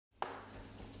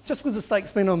Just because a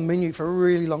steak's been on the menu for a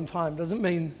really long time doesn't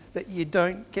mean that you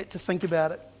don't get to think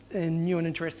about it in new and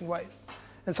interesting ways.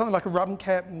 And something like a rum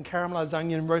cap and caramelised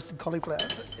onion and roasted cauliflower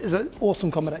is an awesome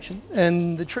combination.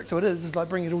 And the trick to it is like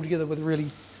bringing it all together with a really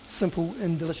simple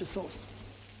and delicious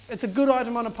sauce. It's a good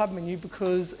item on a pub menu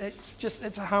because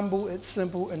it's humble, it's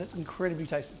simple, and it's incredibly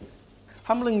tasty.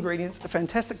 Humble ingredients, a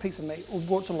fantastic piece of meat, all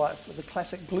brought to life with a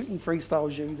classic gluten-free style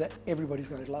jus that everybody's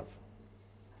going to love.